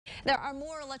There are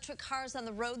more electric cars on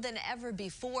the road than ever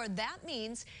before. That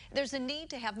means there's a need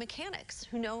to have mechanics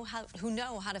who know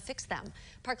how to fix them.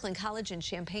 Parkland College in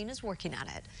Champaign is working on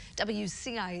it.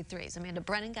 WCIA3's Amanda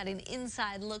Brennan got an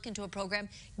inside look into a program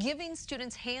giving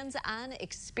students hands-on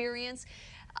experience.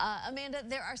 Amanda,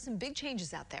 there are some big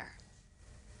changes out there.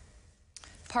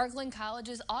 Parkland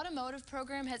College's automotive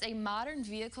program has a modern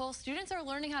vehicle students are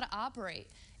learning how to operate.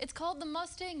 It's called the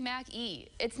Mustang Mach-E.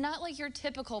 It's not like your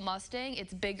typical Mustang.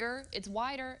 It's bigger, it's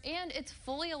wider, and it's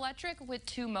fully electric with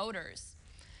 2 motors.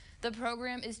 The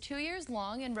program is 2 years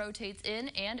long and rotates in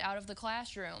and out of the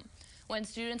classroom. When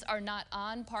students are not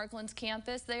on Parkland's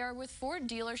campus, they are with Ford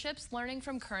dealerships learning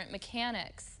from current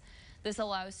mechanics. This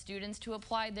allows students to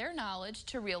apply their knowledge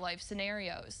to real-life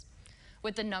scenarios.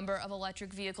 With the number of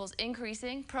electric vehicles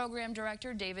increasing, Program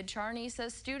Director David Charney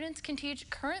says students can teach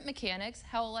current mechanics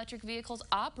how electric vehicles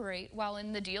operate while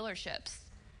in the dealerships.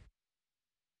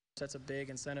 That's a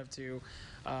big incentive to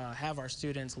have our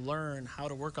students learn how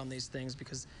to work on these things,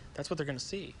 because that's what they're going to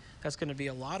see. That's going to be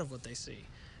a lot of what they see.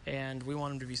 And we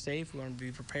want them to be safe, we want them to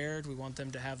be prepared, we want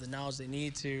them to have the knowledge they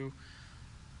need to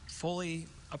fully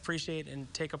appreciate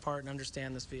and take apart and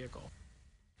understand this vehicle.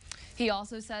 He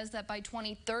also says that by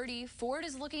 2030, Ford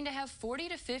is looking to have 40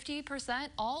 to 50%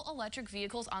 all electric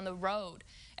vehicles on the road.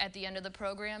 At the end of the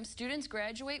program, students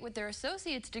graduate with their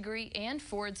associate's degree and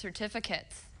Ford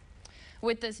certificates.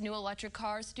 With this new electric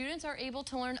car, students are able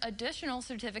to learn additional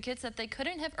certificates that they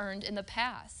couldn't have earned in the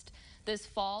past. This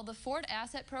fall, the Ford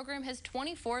Asset Program has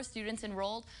 24 students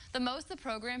enrolled, the most the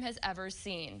program has ever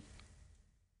seen.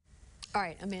 All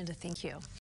right, Amanda, thank you.